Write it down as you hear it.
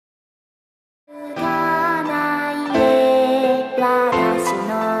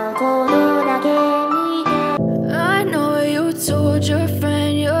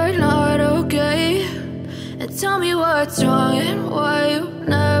what's wrong and why you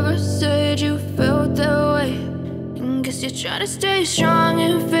never said you felt that way. And guess you're trying to stay strong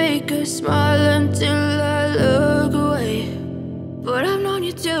and fake a smile until I look away. But I've known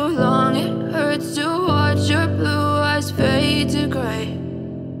you too long, it hurts to watch your blue eyes fade to gray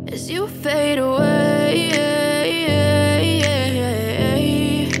as you fade away,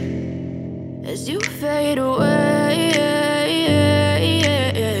 as you fade away.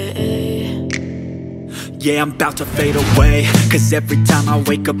 Yeah, I'm about to fade away, cause every time I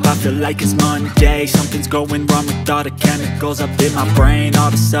wake up I feel like it's Monday. Something's going wrong with all the chemicals up in my brain. All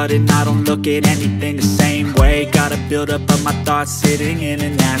of a sudden I don't look at anything the same way. Got a buildup of my thoughts sitting in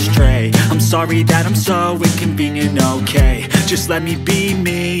an ashtray. I'm sorry that I'm so inconvenient, okay. Just let me be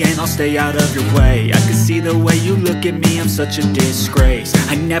me and I'll stay out of your way. I can see the way you look at me, I'm such a disgrace.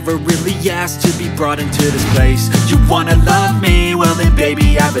 I never really asked to be brought into this place. You wanna love me? Well then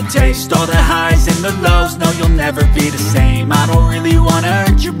baby I have a taste. All the highs and the lows, no, you'll never be the same. I don't really wanna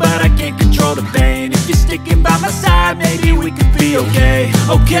hurt you, but I can't control the pain. If you're sticking by my side, maybe we could be okay.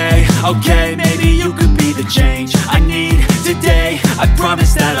 Okay, maybe you could be the change I need today. I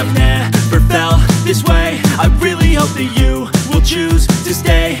promise that I've never felt this way. I really hope that you will choose to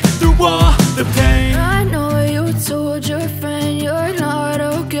stay through all the pain. I know you told your friend you're not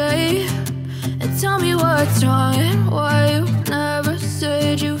okay, and tell me what's wrong and why you never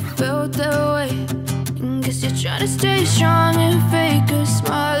said you felt that way. Guess you're trying to stay strong and fake a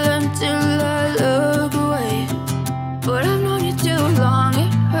smile until I look away. But I've known you too long,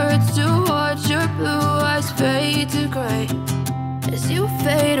 it hurts to watch your blue eyes fade to gray as you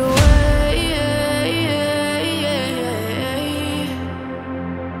fade away,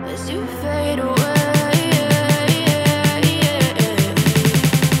 as you fade away,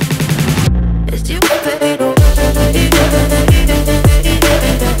 as you fade away.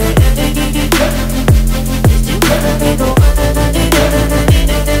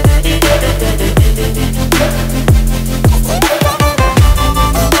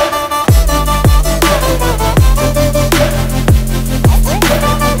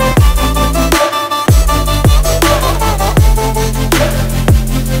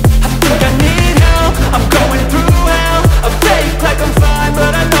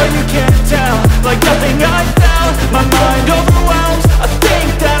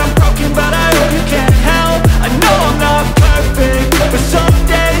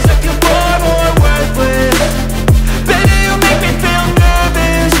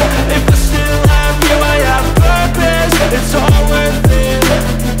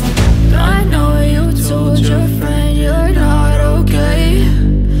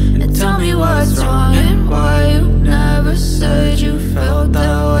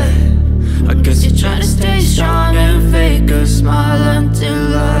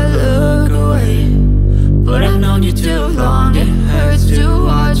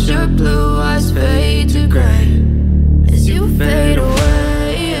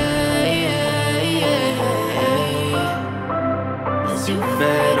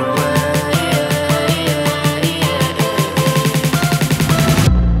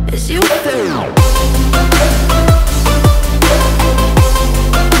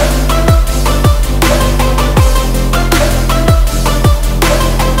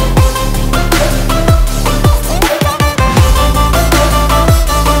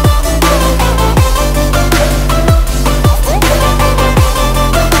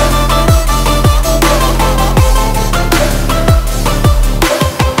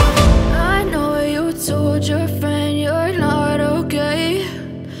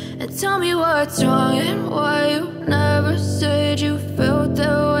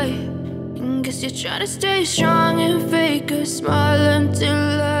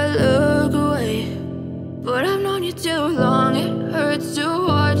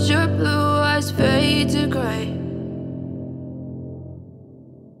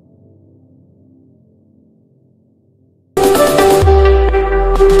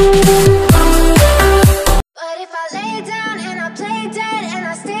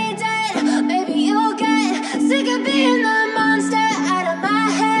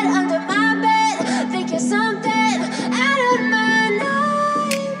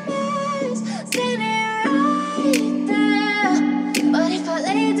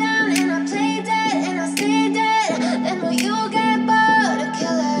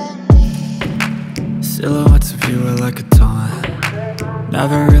 Silhouettes of you are like a taunt.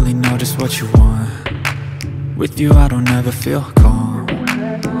 Never really know just what you want. With you I don't ever feel calm.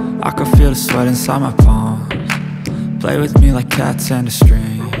 I can feel the sweat inside my palms. Play with me like cats and a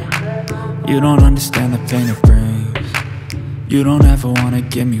string. You don't understand the pain it brings. You don't ever wanna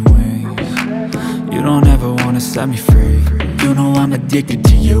give me wings. You don't ever wanna set me free. You know I'm addicted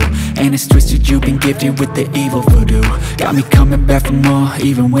to you, and it's twisted, you've been gifted with the evil voodoo. Got me coming back for more,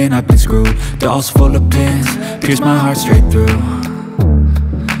 even when I've been screwed. Dolls full of pins, pierce my heart straight through.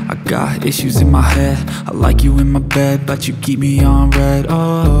 I got issues in my head, I like you in my bed, but you keep me on red.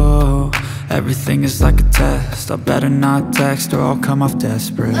 Oh, everything is like a test, I better not text or I'll come off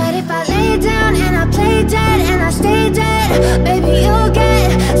desperate. But if I lay down and I play dead and I stay dead, baby, you'll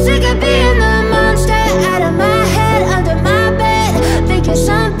get sick of being the monster out of my head, under my bed, thinking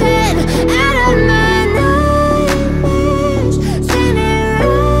something out of my nightmares, standing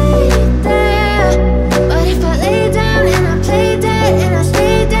right there. But if I lay down and I play dead and I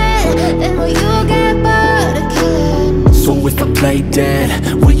stay dead, then will you get bored of killing? So if I play dead,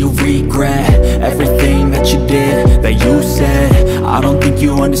 will you regret everything that you did, that you said? I don't think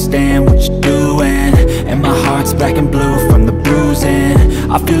you understand what you're doing, and my heart's black and blue from the bruising.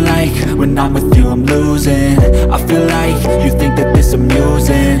 I feel like when I'm with you I'm losing. I feel like you think that this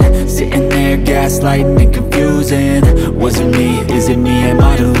amusing, sitting there gaslighting and confusing. Was it me? Is it me? Am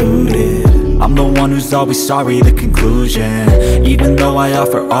I deluded? I'm the one who's always sorry, the conclusion, even though I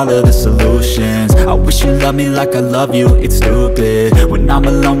offer all of the solutions. I wish you loved me like I love you, it's stupid. When I'm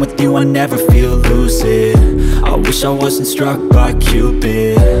alone with you I never feel lucid. I wish I wasn't struck by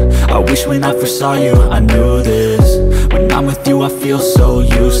Cupid. I wish when I first saw you I knew this. When I'm with you I feel so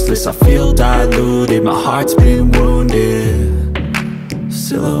useless, I feel diluted, my heart's been wounded.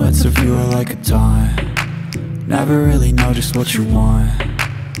 Silhouettes of you are like a taunt, never really know just what you want.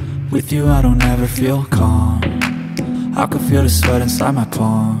 With you I don't ever feel calm, I can feel the sweat inside my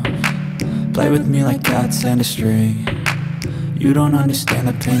palm. Play with me like cats and a string. You don't understand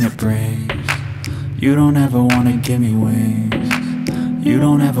the pain it brings. You don't ever wanna give me wings. You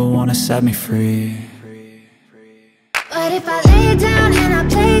don't ever wanna set me free. But if I lay down and I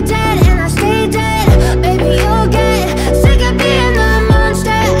play dead and I stay dead, baby, you'll get sick of being the monster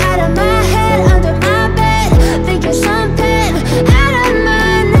out of my head, under my bed, thinking something out of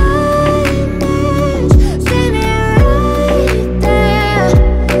my nightmares, standing right there.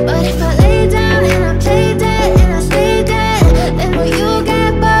 But if I lay down and I play dead and I stay dead, then will you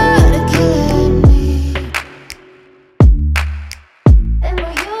get bored of killing me? Then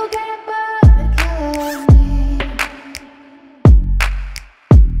will you get bored of killing me?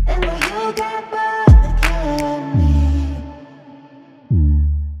 And will you get bored of killing me?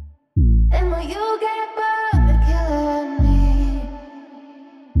 And will you get bored of killing me?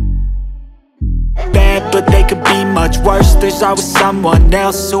 Bad, but they could be much worse. There's always someone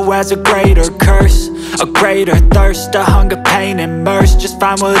else who has a greater curse, a greater thirst, a hunger, pain, and mercy. Just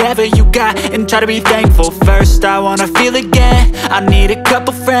find whatever you got and try to be thankful first. I wanna feel again, I need a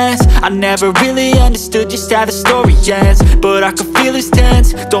couple friends. I never really understood just how the story ends, but I can feel it's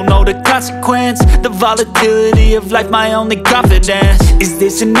tense, don't know the consequence. The volatility of life, my only confidence. Is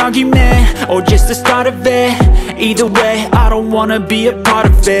this an argument, or just the start of it? Either way, I don't wanna be a part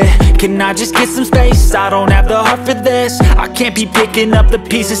of it. Can I just get some space? I don't have the heart for this. I can't be picking up the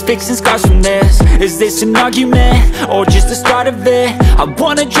pieces, fixing scars from this. Is this an argument, or just the start of it? I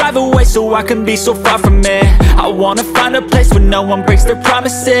wanna drive away so I can be so far from it. I wanna find a place where no one breaks their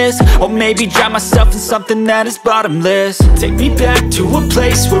promises, or maybe drown myself in something that is bottomless. Take me back to a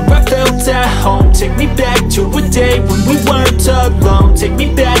place where I felt at home. Take me back to a day when we weren't alone. Take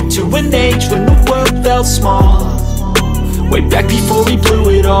me back to an age when the world felt small, way back before we blew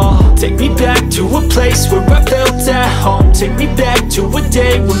it all. Take me back to a place where I felt at home. Take me back to a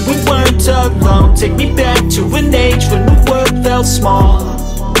day when we weren't alone. Take me back to an age when the world felt small,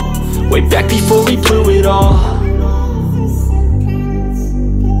 way back before we blew it all.